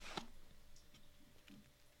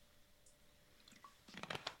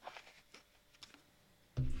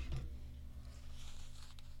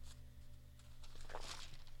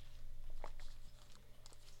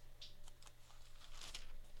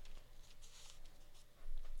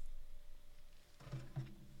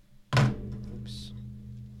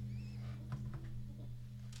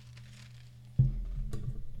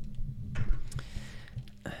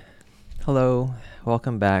Hello,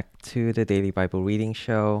 welcome back to the Daily Bible Reading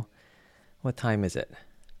Show. What time is it?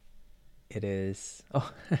 It is,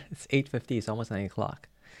 it's 8:50, it's almost 9 o'clock.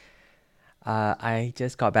 I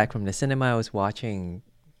just got back from the cinema. I was watching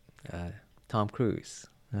Tom Cruise.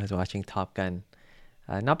 I was watching Top Gun.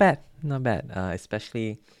 Not bad, not bad.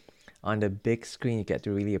 Especially on the big screen, you get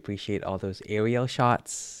to really appreciate all those aerial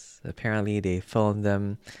shots. Apparently, they filmed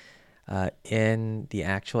them in the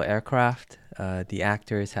actual aircraft. The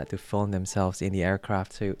actors had to film themselves in the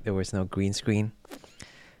aircraft, so there was no green screen.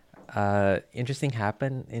 Interesting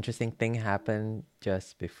thing happened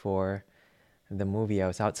just before the movie. I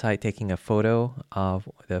was outside taking a photo of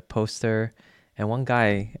the poster, and one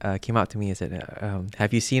guy came up to me and said,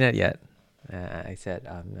 "Have you seen it yet?" I said,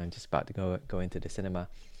 "I'm just about to go into the cinema."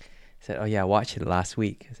 He said, "Oh yeah, I watched it last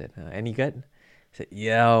week." I said, "Any good?" I said,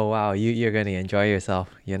 "Yeah, oh, wow, you're gonna enjoy yourself.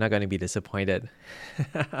 You're not gonna be disappointed."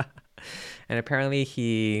 And apparently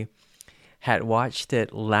he had watched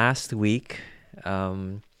it last week.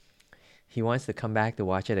 Um, he wants to come back to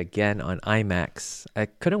watch it again on IMAX. I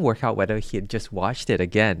couldn't work out whether he had just watched it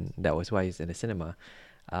again. That was why he's in the cinema.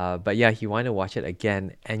 But yeah, he wanted to watch it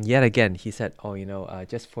again. And yet again, he said,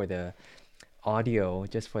 just for the audio,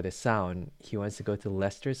 just for the sound, he wants to go to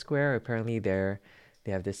Leicester Square. Apparently they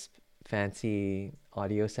have this fancy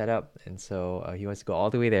audio setup. And so he wants to go all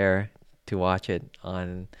the way there to watch it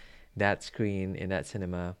on that screen in that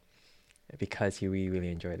cinema because he really, really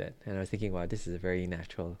enjoyed it. And I was thinking, wow, this is a very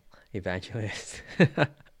natural evangelist.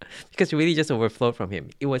 Because it really just overflowed from him.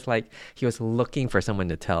 It was like he was looking for someone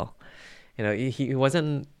to tell. He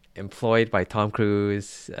wasn't employed by Tom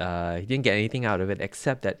Cruise. He didn't get anything out of it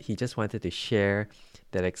except that he just wanted to share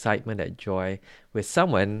that excitement, that joy with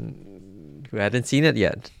someone who hadn't seen it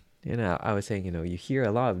yet. I was saying, you hear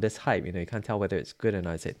a lot of this hype, you can't tell whether it's good or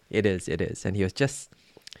not. I said, it is. And he was just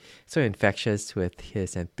so infectious with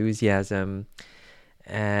his enthusiasm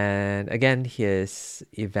and again his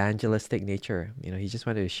evangelistic nature. He just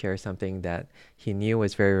wanted to share something that he knew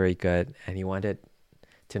was very, very good, and he wanted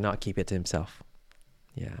to not keep it to himself.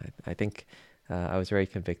 Yeah, I think I was very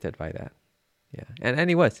convicted by that. Yeah, and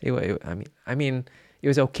he was. I mean, it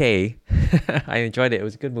was okay. I enjoyed it. It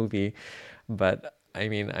was a good movie, but I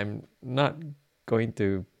mean, I'm not going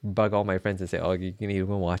to bug all my friends and say, "Oh, you need to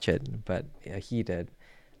go watch it." But yeah, he did.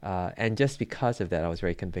 And just because of that, I was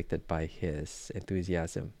very convicted by his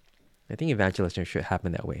enthusiasm. I think evangelism should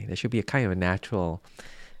happen that way. There should be a kind of a natural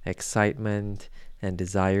excitement and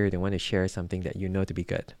desire to want to share something that you know to be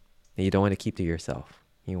good, and you don't want to keep to yourself.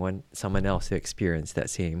 You want someone else to experience that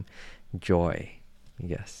same joy.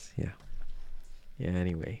 Yes, yeah, yeah.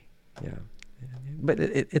 Anyway, yeah, but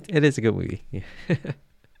it is a good movie. Yeah.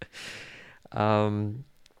 um,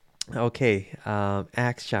 Okay,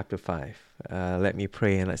 Acts chapter 5. Let me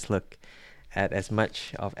pray and let's look at as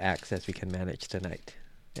much of Acts as we can manage tonight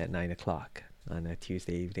at 9 o'clock on a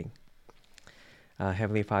Tuesday evening.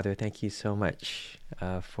 Heavenly Father, thank you so much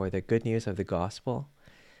for the good news of the gospel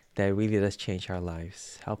that really does change our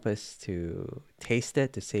lives. Help us to taste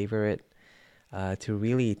it, to savor it, to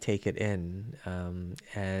really take it in.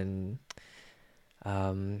 And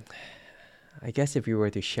I guess if you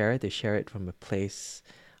were to share it from a place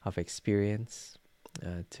of experience,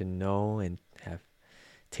 to know and have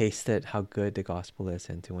tasted how good the gospel is,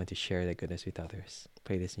 and to want to share that goodness with others.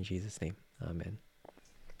 Pray this in Jesus' name. Amen.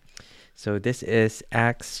 So this is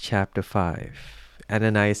Acts chapter 5.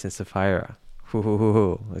 Ananias and Sapphira.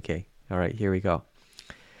 Okay, all right, here we go.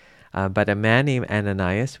 But a man named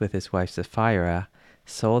Ananias with his wife Sapphira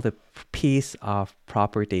sold a piece of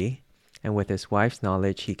property, and with his wife's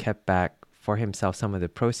knowledge, he kept back for himself some of the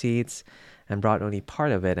proceeds and brought only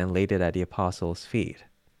part of it and laid it at the apostles' feet.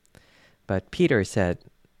 But Peter said,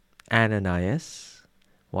 Ananias,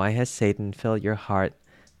 why has Satan filled your heart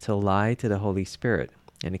to lie to the Holy Spirit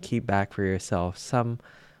and to keep back for yourself some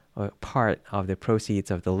part of the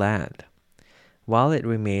proceeds of the land? While it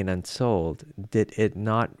remained unsold, did it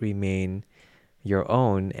not remain your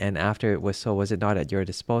own? And after it was sold, was it not at your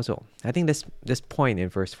disposal? I think this point in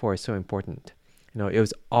verse 4 is so important. It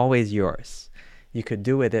was always yours. You could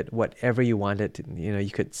do with it whatever you wanted to. You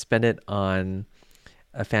could spend it on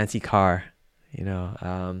a fancy car.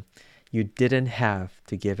 You didn't have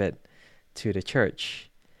to give it to the church.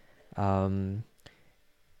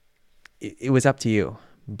 It was up to you,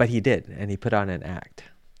 but he did, and he put on an act.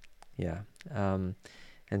 Yeah. And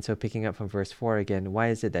so picking up from verse 4 again, why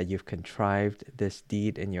is it that you've contrived this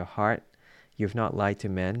deed in your heart? You've not lied to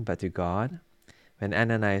men, but to God. When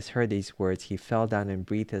Ananias heard these words, he fell down and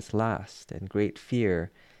breathed his last, and great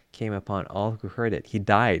fear came upon all who heard it. He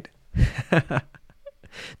died.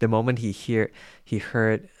 The moment he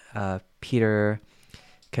heard Peter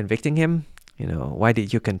convicting him. Why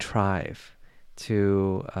did you contrive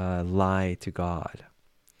to lie to God?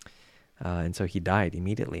 And so he died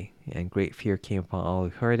immediately, and great fear came upon all who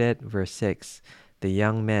heard it. Verse 6, the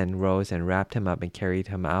young men rose and wrapped him up and carried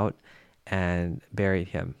him out and buried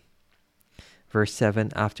him. Verse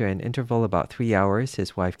 7, after an interval about 3 hours,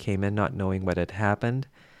 his wife came in, not knowing what had happened.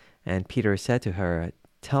 And Peter said to her,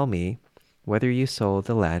 tell me whether you sold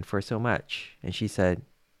the land for so much. And she said,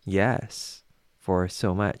 yes, for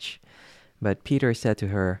so much. But Peter said to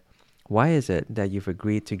her, why is it that you've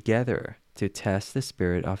agreed together to test the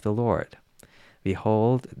Spirit of the Lord?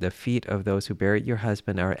 Behold, the feet of those who buried your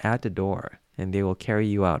husband are at the door, and they will carry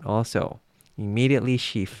you out also. Immediately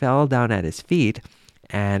she fell down at his feet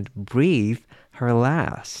and breathed her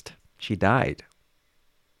last. She died.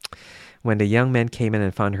 When the young men came in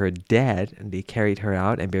and found her dead, they carried her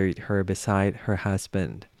out and buried her beside her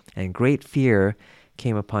husband. And great fear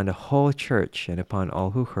came upon the whole church and upon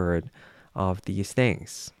all who heard of these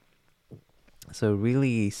things. So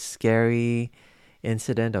really scary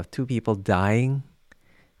incident of two people dying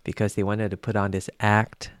because they wanted to put on this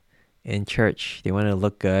act in church. They wanted to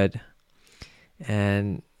look good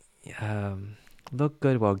and look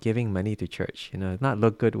good while giving money to church. Not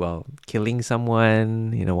look good while killing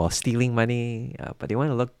someone, while stealing money, but they want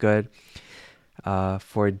to look good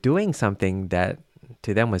for doing something that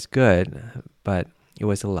to them was good, but it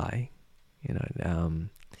was a lie.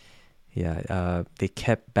 They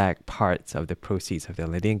kept back parts of the proceeds of their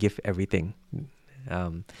life. They didn't give everything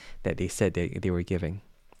that they said they were giving.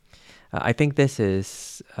 I think this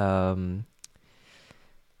is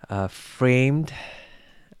framed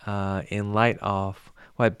in light of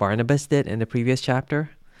what Barnabas did in the previous chapter.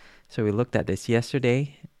 So we looked at this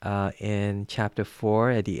yesterday in chapter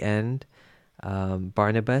 4 at the end.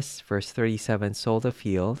 Barnabas, verse 37, sold a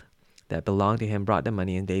field that belonged to him, brought the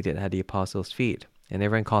money, and laid it at the apostles' feet. And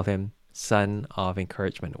everyone called him son of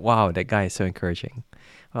encouragement. Wow, that guy is so encouraging.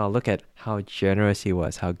 Well, look at how generous he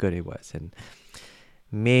was, how good he was. And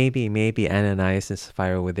maybe Ananias and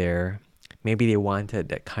Sapphira were there. Maybe they wanted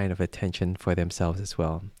that kind of attention for themselves as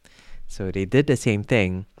well. So they did the same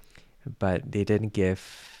thing, but they didn't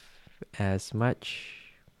give as much.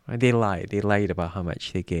 They lied. They lied about how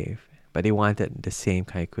much they gave, but they wanted the same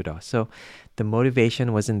kind of kudos. So the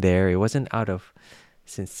motivation wasn't there. It wasn't out of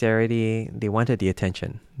sincerity. They wanted the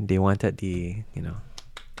attention. They wanted the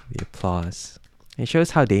applause. It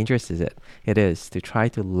shows how dangerous it is to try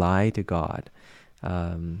to lie to God.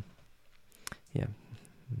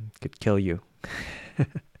 Could kill you. But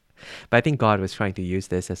I think God was trying to use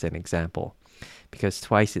this as an example, because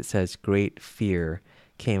twice it says great fear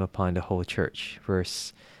came upon the whole church.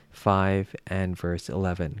 Verse 5 and verse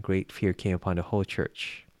 11. Great fear came upon the whole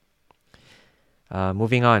church.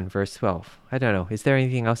 Moving on, verse 12. I don't know. Is there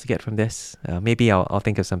anything else to get from this? Maybe I'll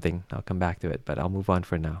think of something. I'll come back to it, but I'll move on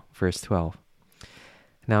for now. Verse 12.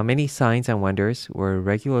 Now many signs and wonders were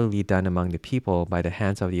regularly done among the people by the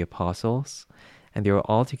hands of the apostles, and they were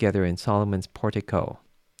all together in Solomon's portico.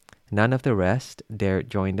 None of the rest dared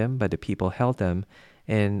join them, but the people held them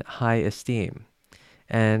in high esteem.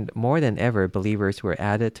 And more than ever, believers were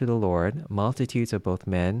added to the Lord, multitudes of both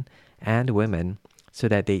men and women, so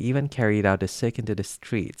that they even carried out the sick into the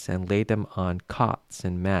streets and laid them on cots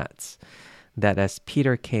and mats, that as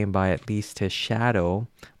Peter came by, at least his shadow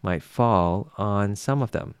might fall on some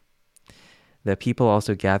of them. The people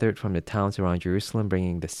also gathered from the towns around Jerusalem,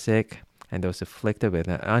 bringing the sick and those afflicted with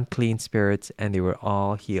unclean spirits, and they were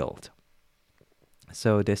all healed.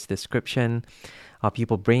 So this description of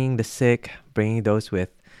people bringing the sick, bringing those with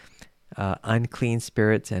unclean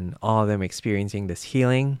spirits, and all of them experiencing this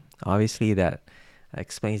healing, obviously that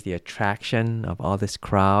explains the attraction of all this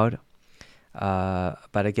crowd.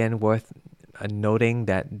 But again, worth noting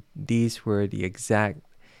that these were the exact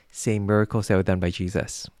same miracles that were done by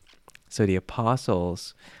Jesus. So the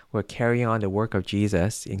apostles were carrying on the work of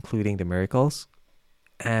Jesus, including the miracles.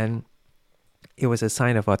 And it was a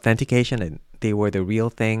sign of authentication that they were the real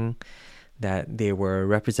thing, that they were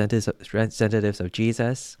representatives of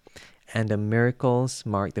Jesus. And the miracles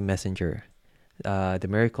marked the messenger. The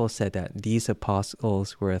miracles said that these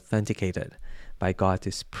apostles were authenticated by God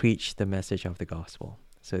to preach the message of the gospel.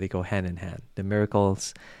 So they go hand in hand, the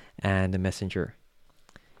miracles and the messenger.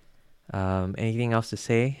 Anything else to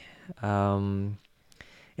say?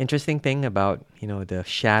 Interesting thing about, the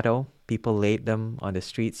shadow. People laid them on the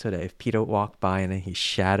street so that if Peter walked by and then his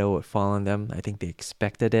shadow would fall on them. I think they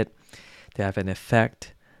expected it to have an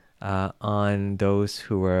effect on those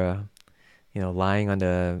who were, lying on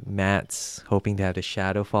the mats, hoping to have the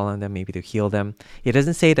shadow fall on them, maybe to heal them. It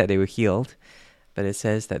doesn't say that they were healed, But it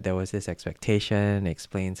says that there was this expectation. It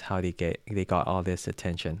explains how they got all this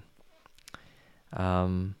attention.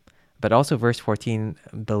 But also verse 14,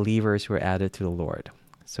 believers were added to the Lord.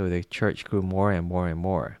 So the church grew more and more and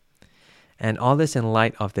more. And all this in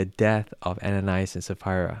light of the death of Ananias and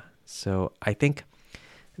Sapphira. So I think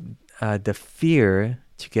the fear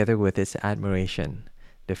together with its admiration,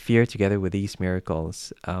 the fear together with these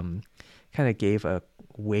miracles, kind of gave a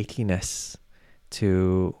weightiness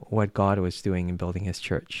to what God was doing in building his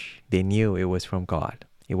church. They knew it was from God.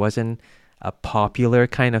 It wasn't a popular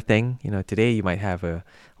kind of thing. Today you might have a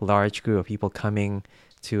large group of people coming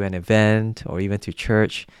to an event or even to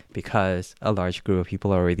church because a large group of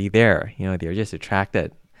people are already there. They're just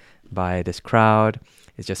attracted by this crowd.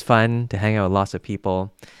 It's just fun to hang out with lots of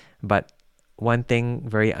people. But one thing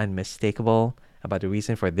very unmistakable about the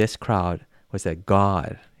reason for this crowd was that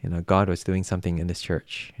God was doing something in this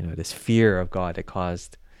church. This fear of God that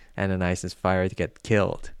caused Ananias and Sapphira to get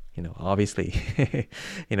killed. Obviously,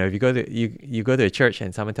 if you go to a church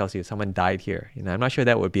and someone tells you someone died here, I'm not sure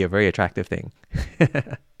that would be a very attractive thing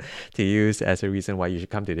to use as a reason why you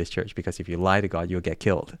should come to this church, because if you lie to God, you'll get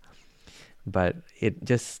killed. But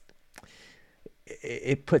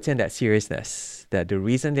it puts in that seriousness that the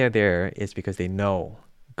reason they're there is because they know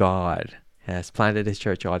God has planted his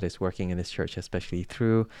church, God is working in his church, especially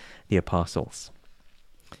through the apostles.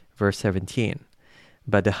 Verse 17.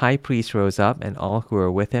 But the high priest rose up, and all who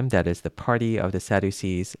were with him, that is the party of the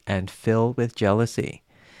Sadducees, and filled with jealousy,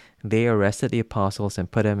 they arrested the apostles and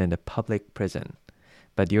put them in the public prison.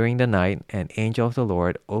 But during the night, an angel of the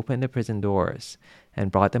Lord opened the prison doors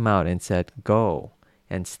and brought them out and said, "Go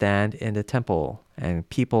and stand in the temple and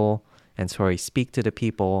speak to the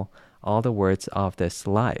people all the words of this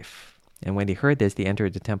life." And when they heard this, they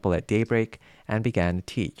entered the temple at daybreak and began to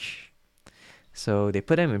teach. So they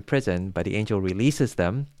put them in prison, but the angel releases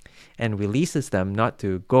them, and releases them not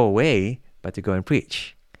to go away, but to go and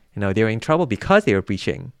preach. They were in trouble because they were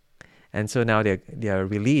preaching. And so now they are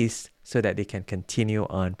released so that they can continue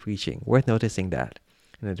on preaching. Worth noticing that.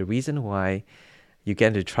 The reason why you get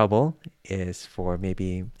into trouble is for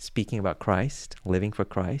maybe speaking about Christ, living for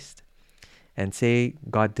Christ, and say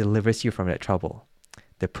God delivers you from that trouble.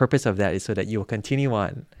 The purpose of that is so that you will continue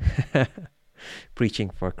on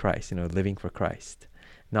preaching for Christ, living for Christ,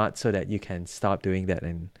 not so that you can stop doing that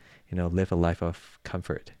and, live a life of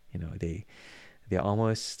comfort. They're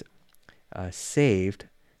almost saved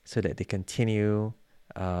so that they continue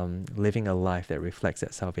living a life that reflects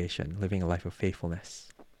that salvation, living a life of faithfulness.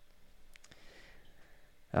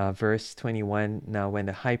 Verse 21, now when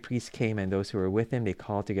the high priest came and those who were with him, they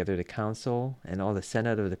called together the council and all the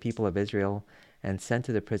senate of the people of Israel and sent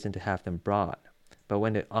to the prison to have them brought. But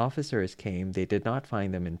when the officers came, they did not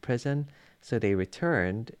find them in prison, so they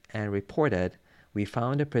returned and reported, "We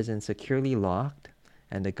found the prison securely locked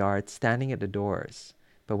and the guards standing at the doors.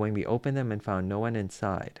 But when we opened them and found no one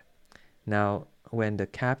inside." Now, when the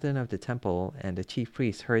captain of the temple and the chief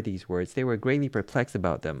priests heard these words, they were greatly perplexed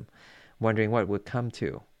about them, wondering what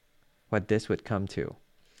this would come to.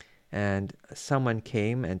 And someone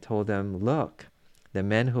came and told them, "Look, the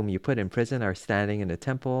men whom you put in prison are standing in the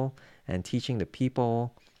temple and teaching the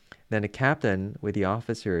people." Then the captain with the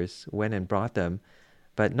officers went and brought them,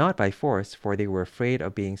 but not by force, for they were afraid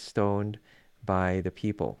of being stoned by the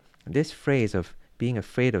people. This phrase of being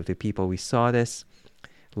afraid of the people, we saw this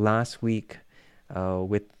last week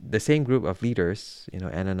with the same group of leaders,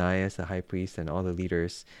 Ananias, the high priest, and all the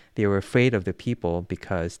leaders. They were afraid of the people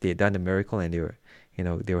because they had done the miracle and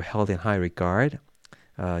they were held in high regard.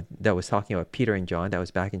 That was talking about Peter and John. That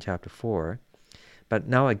was back in chapter 4. But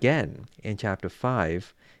now again, in chapter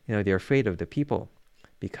 5, they're afraid of the people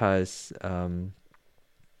because,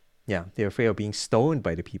 they're afraid of being stoned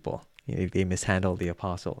by the people if they mishandled the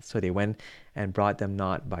apostles. So they went and brought them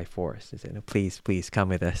not by force. They said, "No, please come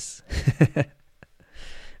with us."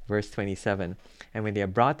 Verse 27, and when they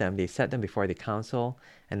had brought them, they set them before the council,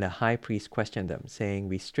 and the high priest questioned them, saying,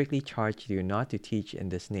 "We strictly charge you not to teach in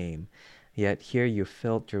this name. Yet here you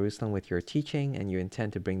filled Jerusalem with your teaching, and you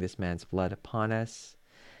intend to bring this man's blood upon us."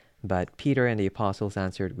 But Peter and the apostles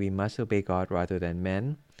answered, "We must obey God rather than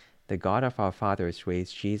men. The God of our fathers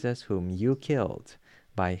raised Jesus, whom you killed,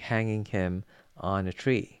 by hanging him on a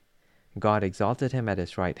tree. God exalted him at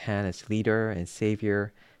his right hand as leader and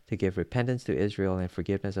savior to give repentance to Israel and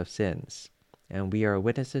forgiveness of sins. And we are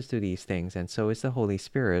witnesses to these things, and so is the Holy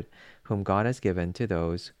Spirit, whom God has given to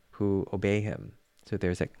those who obey him." So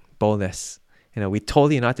there's a boldness. We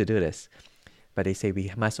told you not to do this, but they say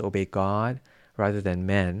we must obey God rather than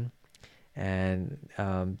men. And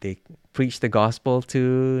they preach the gospel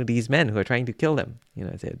to these men who are trying to kill them.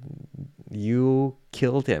 Said, you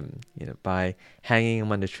killed him, by hanging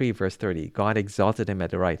him on the tree, verse 30. God exalted him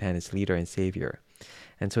at the right hand as leader and savior.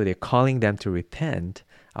 And so they're calling them to repent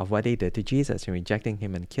of what they did to Jesus and rejecting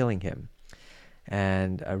him and killing him.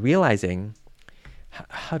 And realizing,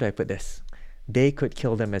 how do I put this? They could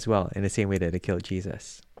kill them as well in the same way that they killed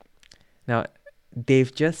Jesus. Now,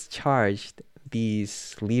 they've just charged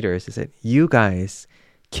these leaders. They said, you guys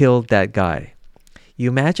killed that guy. You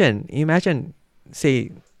imagine,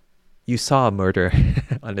 say, you saw a murder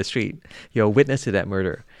on the street. You're a witness to that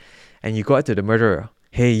murder. And you go out to the murderer.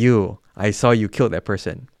 Hey, you, I saw you killed that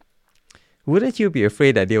person. Wouldn't you be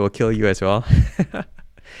afraid that they will kill you as well?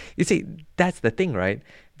 You see, that's the thing, right?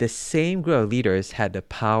 The same group of leaders had the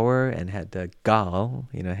power and had the gall,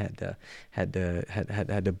 had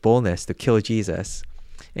the boldness to kill Jesus.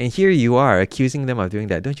 And here you are accusing them of doing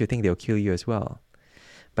that. Don't you think they'll kill you as well?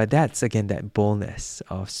 But that's, again, that boldness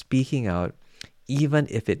of speaking out, even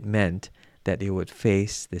if it meant that they would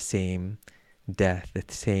face the same death, the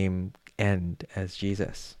same end as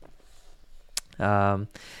Jesus.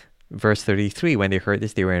 Verse 33, when they heard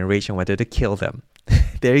this, they were enraged and wanted to kill them.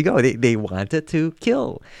 There you go. They wanted to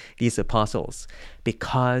kill these apostles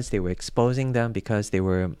because they were exposing them, because they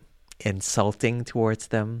were insulting towards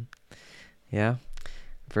them. Yeah.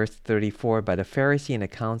 Verse 34, but a Pharisee in a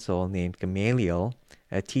council named Gamaliel,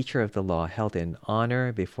 a teacher of the law, held in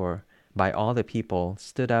honor by all the people,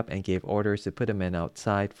 stood up and gave orders to put the men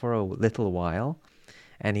outside for a little while.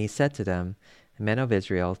 And he said to them, men of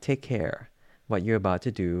Israel, take care what you're about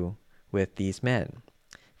to do with these men.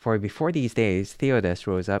 For before these days, Theudas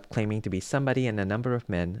rose up, claiming to be somebody, and a number of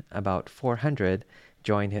men, about 400,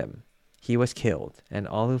 joined him. He was killed, and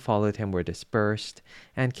all who followed him were dispersed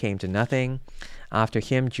and came to nothing. After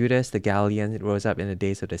him, Judas the Galilean rose up in the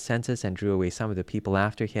days of the census and drew away some of the people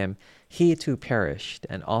after him. He too perished,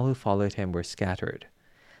 and all who followed him were scattered.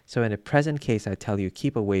 So in the present case, I tell you,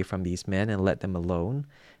 keep away from these men and let them alone.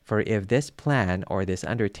 For if this plan or this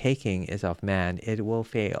undertaking is of man, it will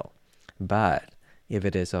fail. But if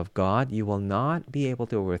it is of God, you will not be able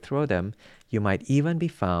to overthrow them. You might even be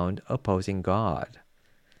found opposing God.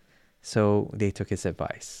 So they took his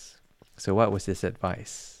advice. So what was this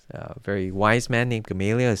advice? A very wise man named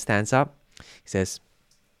Gamaliel stands up. He says,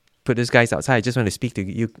 put these guys outside. I just want to speak to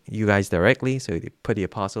you guys directly. So they put the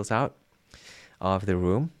apostles out of the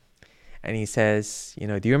room. And he says,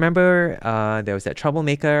 do you remember there was that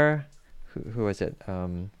troublemaker? Who was it?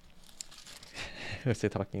 Who was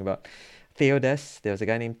it talking about? Theudas. There was a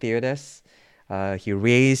guy named Theudas. He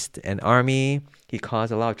raised an army. He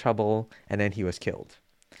caused a lot of trouble. And then he was killed.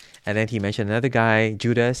 And then he mentioned another guy,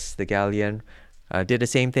 Judas the Galilean, did the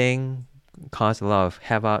same thing, caused a lot of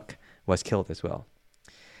havoc, was killed as well.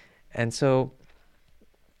 And so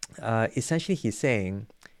essentially he's saying,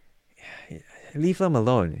 leave them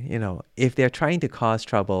alone. If they're trying to cause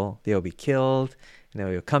trouble, they'll be killed.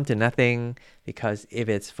 It'll come to nothing, because if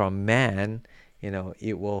it's from man,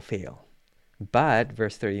 it will fail. But,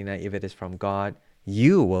 verse 39, if it is from God,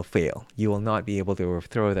 you will fail. You will not be able to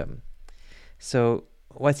overthrow them. So,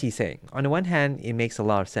 what's he saying? On the one hand, it makes a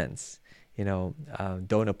lot of sense.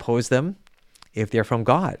 Don't oppose them if they're from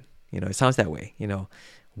God. It sounds that way.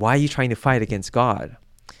 Why are you trying to fight against God?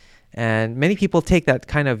 And many people take that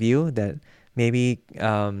kind of view that maybe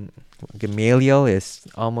Gamaliel is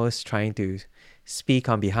almost trying to speak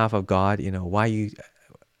on behalf of God. Why are you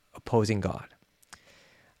opposing God?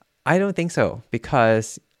 I don't think so,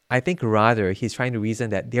 because I think rather he's trying to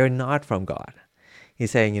reason that they're not from God.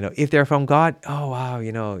 He's saying, if they're from God, oh wow,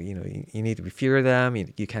 you need to fear them,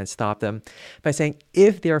 you can't stop them. By saying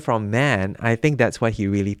if they're from man, I think that's what he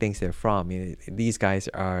really thinks they're from. These guys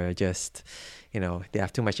are just, they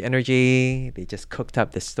have too much energy. They just cooked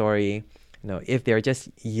up the story. If they're just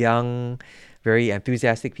young, very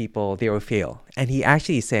enthusiastic people, they will fail. And he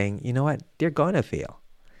actually is saying, you know what, they're gonna fail.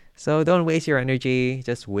 So don't waste your energy.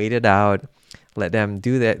 Just wait it out. Let them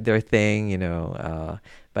do their thing.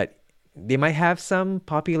 But they might have some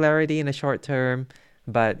popularity in the short term,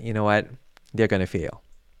 but you know what? They're going to fail.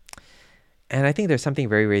 And I think there's something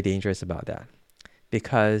very, very dangerous about that.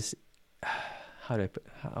 Because,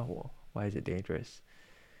 why is it dangerous?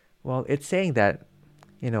 Well, it's saying that,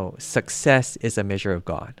 success is a measure of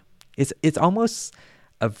God. It's almost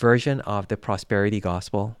a version of the prosperity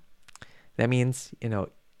gospel. That means,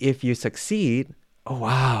 if you succeed, oh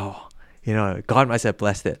wow, God must have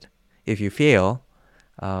blessed it. If you fail,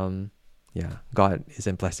 God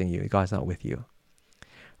isn't blessing you. God's not with you.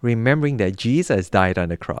 Remembering that Jesus died on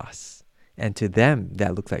the cross, and to them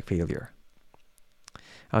that looks like failure.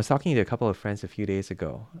 I was talking to a couple of friends a few days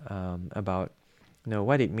ago about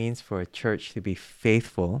what it means for a church to be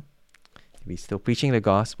faithful to be still preaching the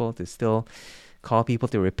gospel, to still call people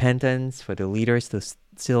to repentance, for the leaders to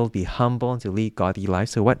still be humble and to lead godly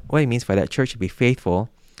lives. So what it means for that church to be faithful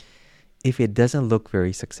if it doesn't look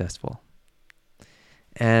very successful.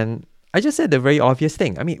 And I just said the very obvious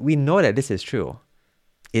thing. I mean, we know that this is true.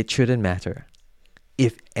 It shouldn't matter.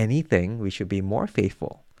 If anything, we should be more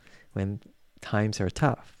faithful when times are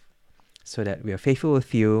tough, so that we are faithful with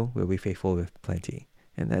few, we'll be faithful with plenty.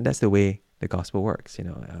 And that's the way the gospel works.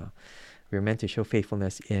 We're meant to show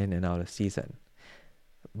faithfulness in and out of season.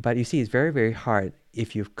 But you see, it's very, very hard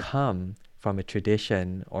if you've come from a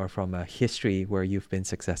tradition or from a history where you've been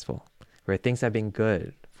successful, where things have been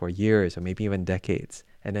good for years or maybe even decades,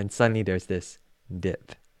 and then suddenly there's this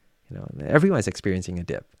dip. Everyone's experiencing a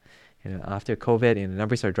dip. After COVID,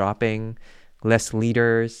 numbers are dropping, less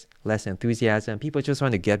leaders, less enthusiasm. People just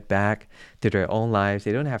want to get back to their own lives.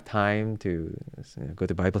 They don't have time to go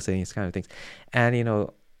to Bible studies, kind of things. And,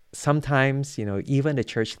 sometimes, even the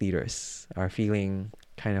church leaders are feeling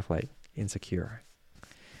kind of like insecure.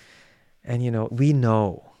 And, we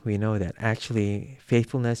know that actually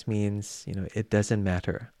faithfulness means, it doesn't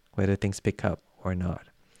matter whether things pick up or not.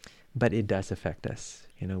 But it does affect us.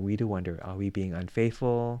 We do wonder, are we being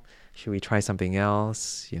unfaithful? Should we try something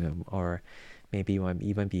else? Or maybe we might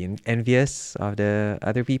even be envious of the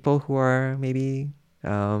other people who are maybe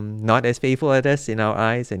not as faithful as us in our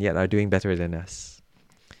eyes and yet are doing better than us.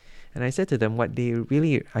 And I said to them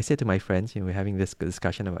I said to my friends, we're having this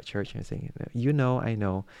discussion about church, and I'm saying, I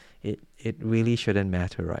know, it really shouldn't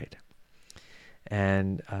matter, right?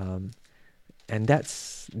 And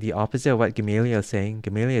that's the opposite of what Gamaliel is saying.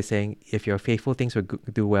 Gamaliel is saying, if you're faithful, things will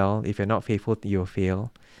do well. If you're not faithful, you'll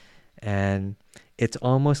fail. And it's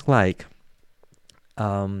almost like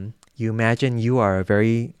you imagine you are a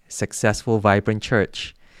very successful, vibrant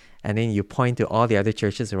church, and then you point to all the other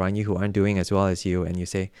churches around you who aren't doing as well as you, and you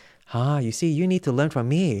say, you see, you need to learn from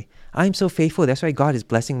me. I'm so faithful. That's why God is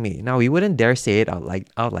blessing me. Now, we wouldn't dare say it out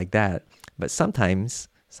like that, but sometimes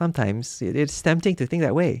it's tempting to think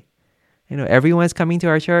that way. Everyone's coming to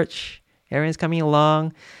our church, everyone's coming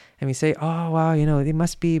along, and we say, oh, wow, it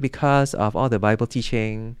must be because of all the Bible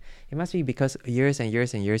teaching. It must be because years and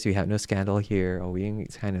years and years we have no scandal here, or we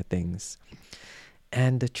these kind of things.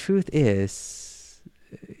 And the truth is,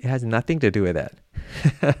 it has nothing to do with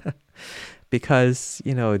that. Because,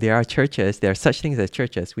 there are churches, there are such things as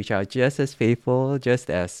churches, which are just as faithful, just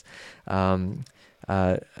as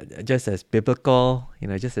biblical,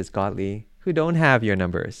 just as godly, who don't have your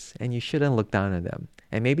numbers, and you shouldn't look down on them.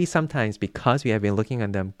 And maybe sometimes because we have been looking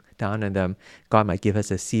down on them, God might give us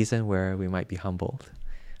a season where we might be humbled.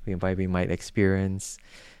 We might experience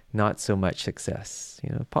not so much success.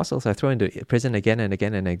 Apostles are thrown into prison again and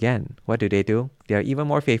again and again. What do? They are even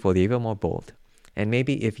more faithful, they're even more bold. And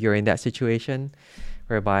maybe if you're in that situation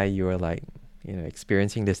whereby you're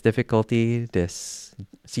experiencing this difficulty, this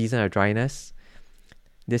season of dryness,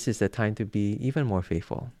 this is the time to be even more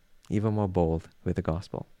faithful, even more bold with the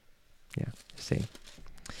gospel. Yeah, see.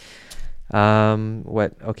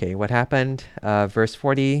 What happened? Verse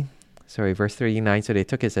 39. So they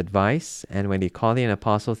took his advice, and when they called in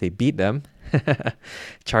apostles, they beat them,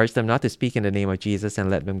 charged them not to speak in the name of Jesus,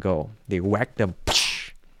 and let them go. They whacked them,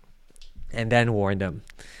 and then warned them.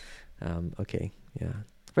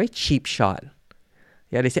 Very cheap shot.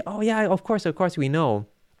 Yeah, they say, oh yeah, of course, we know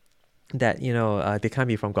that, they can't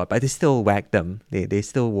be from God, but they still whack them. They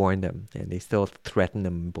still warn them, and they still threaten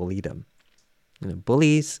them, bully them.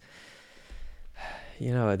 Bullies,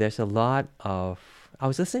 there's a lot of... I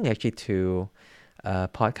was listening actually to a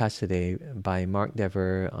podcast today by Mark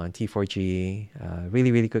Dever on T4G,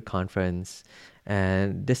 really, really good conference.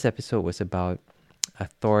 And this episode was about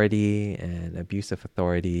authority and abuse of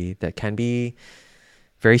authority that can be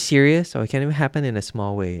very serious, or it can even happen in a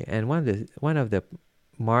small way. And one of the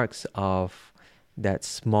marks of that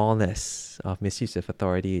smallness of misuse of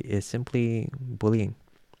authority is simply bullying.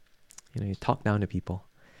 You talk down to people,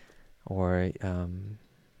 or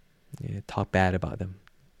talk bad about them.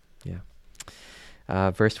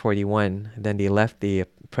 Verse 41, then they left the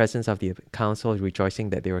presence of the council, rejoicing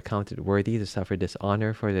that they were counted worthy to suffer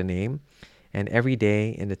dishonor for the name. And every day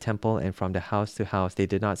in the temple and from the house to house, they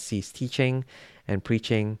did not cease teaching and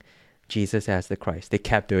preaching Jesus as the Christ. They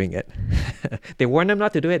kept doing it. They warned them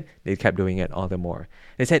not to do it. They kept doing it all the more.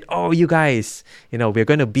 They said, oh, you guys, we're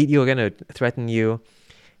going to beat you. We're going to threaten you.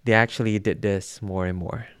 They actually did this more and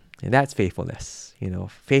more. And that's faithfulness.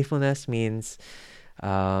 Faithfulness means,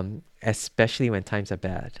 especially when times are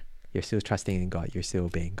bad, you're still trusting in God. You're still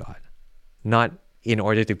obeying God. Not in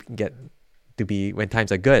order to get to be when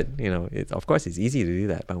times are good. Of course, it's easy to do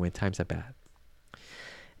that, but when times are bad.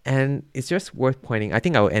 And it's just worth pointing. I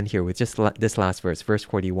think I will end here with just this last verse, verse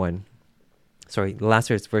 41. Sorry, the last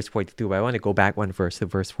verse, verse 42, but I want to go back one verse to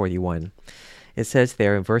verse 41. It says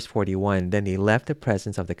there in verse 41, then they left the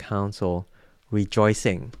presence of the council,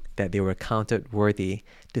 rejoicing that they were counted worthy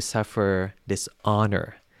to suffer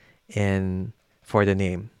dishonor for the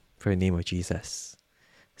name of Jesus.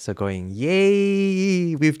 So going,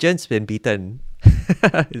 yay, we've just been beaten.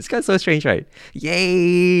 It's kind of so strange, right?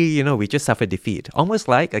 Yay, we just suffered defeat. Almost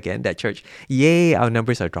like, again, that church, yay, our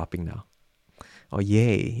numbers are dropping now. Or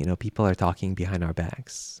yay, people are talking behind our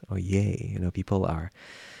backs. Or yay, people are,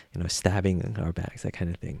 stabbing our backs, that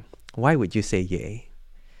kind of thing. Why would you say yay?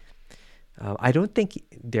 I don't think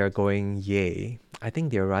they're going yay. I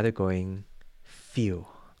think they're rather going phew.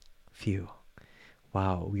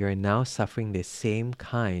 Wow, we are now suffering the same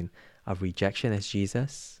kind of rejection as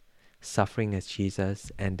Jesus, suffering as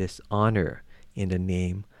Jesus, and dishonor in the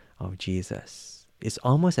name of Jesus. It's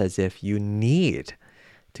almost as if you need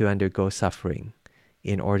to undergo suffering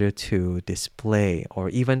in order to display, or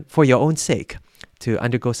even for your own sake, to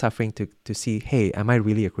undergo suffering to see, hey, am I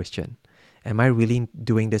really a Christian? Am I really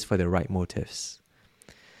doing this for the right motives?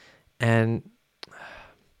 And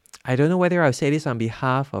I don't know whether I'll say this on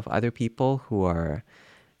behalf of other people who are,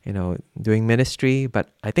 doing ministry, but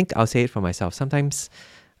I think I'll say it for myself. Sometimes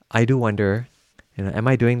I do wonder, am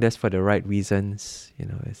I doing this for the right reasons?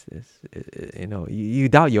 You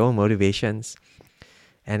doubt your own motivations.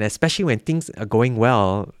 And especially when things are going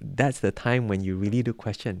well, that's the time when you really do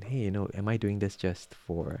question, hey, am I doing this just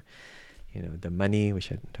for, the money,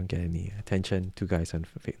 which I don't get any attention. 2 guys on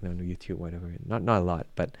YouTube, whatever. Not a lot,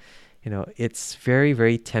 but, it's very,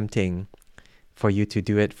 very tempting for you to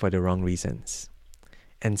do it for the wrong reasons.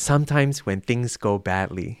 And sometimes when things go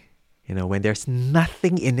badly, when there's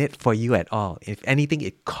nothing in it for you at all, if anything,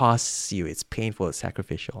 it costs you, it's painful, it's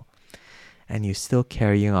sacrificial, and you still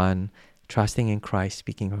carry on trusting in Christ,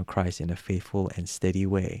 speaking of Christ in a faithful and steady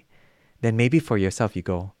way, then maybe for yourself you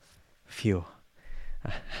go, phew,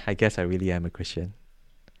 I guess I really am a Christian.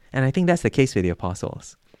 And I think that's the case with the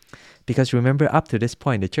apostles. Because remember, up to this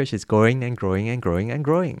point, the church is growing and growing and growing and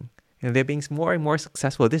growing. And they're being more and more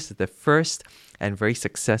successful. This is the first and very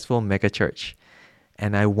successful megachurch.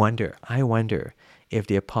 And I wonder if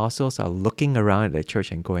the apostles are looking around at the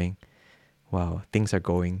church and going, wow, things are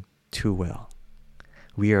going too well.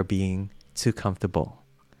 We are being too comfortable.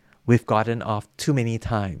 We've gotten off too many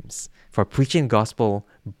times for preaching the gospel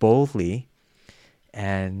boldly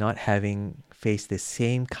and not having faced the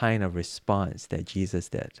same kind of response that Jesus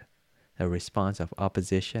did. A response of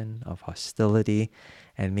opposition, of hostility,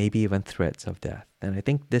 and maybe even threats of death. And I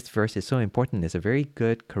think this verse is so important. It's a very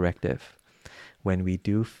good corrective when we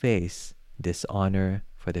do face dishonor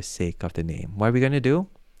for the sake of the name. What are we going to do?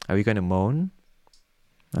 Are we going to moan?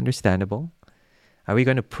 Understandable. Are we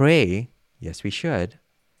going to pray? Yes, we should.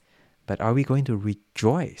 But are we going to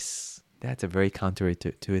rejoice? That's a very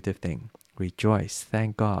counterintuitive thing. Rejoice.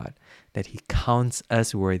 Thank God that He counts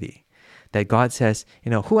us worthy. That God says,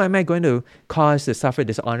 who am I going to cause to suffer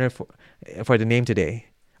dishonor for the name today?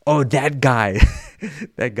 Oh, that guy,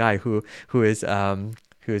 that guy who's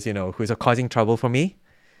causing trouble for me,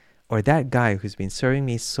 or that guy who's been serving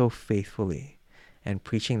me so faithfully and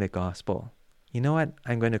preaching the gospel. You know what?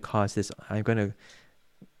 I'm going to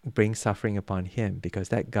bring suffering upon him because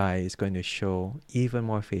that guy is going to show even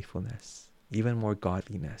more faithfulness, even more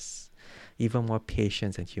godliness, even more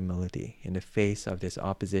patience and humility in the face of this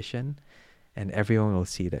opposition, and everyone will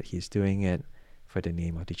see that he's doing it for the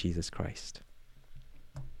name of the Jesus Christ.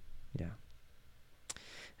 Yeah.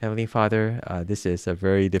 Heavenly Father, this is a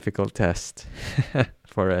very difficult test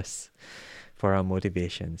for us, for our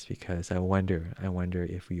motivations, because I wonder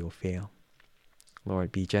if we will fail.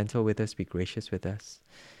 Lord, be gentle with us, be gracious with us,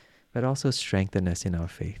 but also strengthen us in our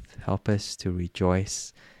faith. Help us to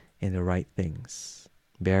rejoice in the right things,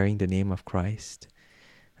 bearing the name of Christ,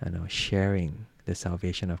 and sharing the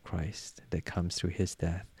salvation of Christ that comes through His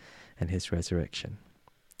death and His resurrection.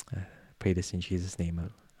 Pray this in Jesus'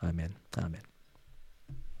 name. Amen. Amen.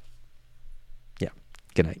 Yeah.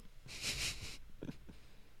 Good night.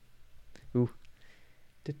 Ooh.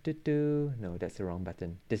 No, that's the wrong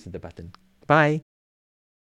button. This is the button. Bye.